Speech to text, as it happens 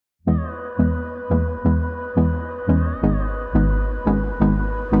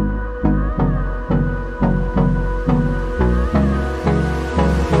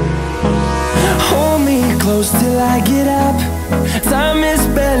close till I get up. Time is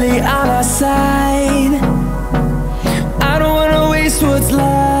barely on our side. I don't wanna waste what's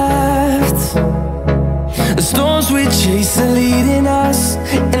left. The storms we chase are leading us,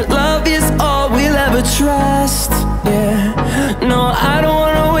 and love is all we'll ever trust. Yeah, no, I don't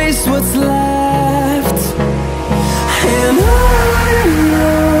wanna waste what's left. And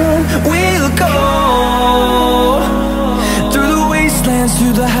on we'll go, through the wastelands,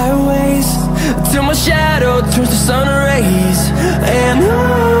 through the highways, till my shadow turns to sun rays. And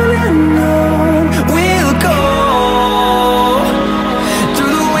on we'll go,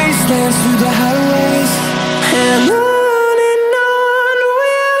 through the wastelands, through the highways, and on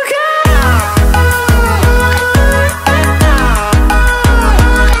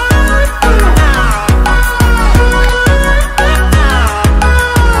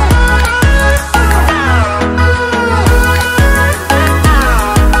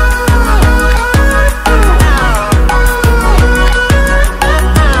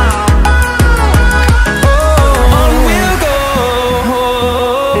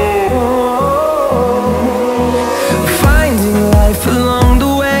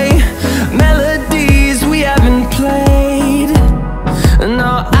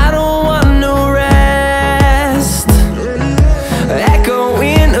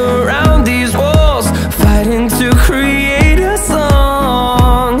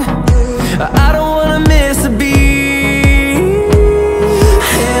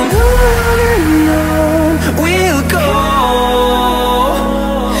we'll go.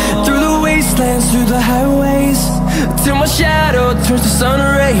 Through the highways, till my shadow turns to sun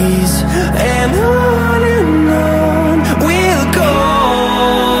rays. And on we'll go,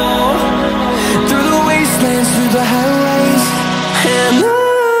 through the wastelands, through the highways, and on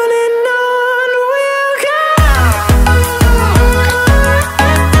we'll go.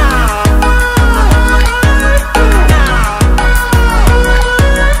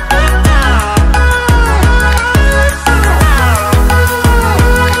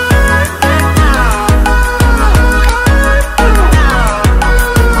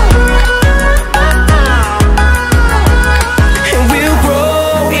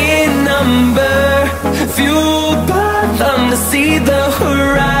 See the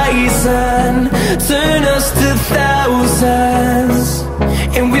horizon, turn us to thousands,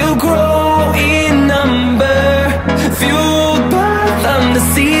 and we'll grow in number, fueled by them to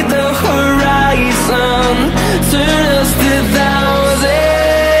see the horizon, turn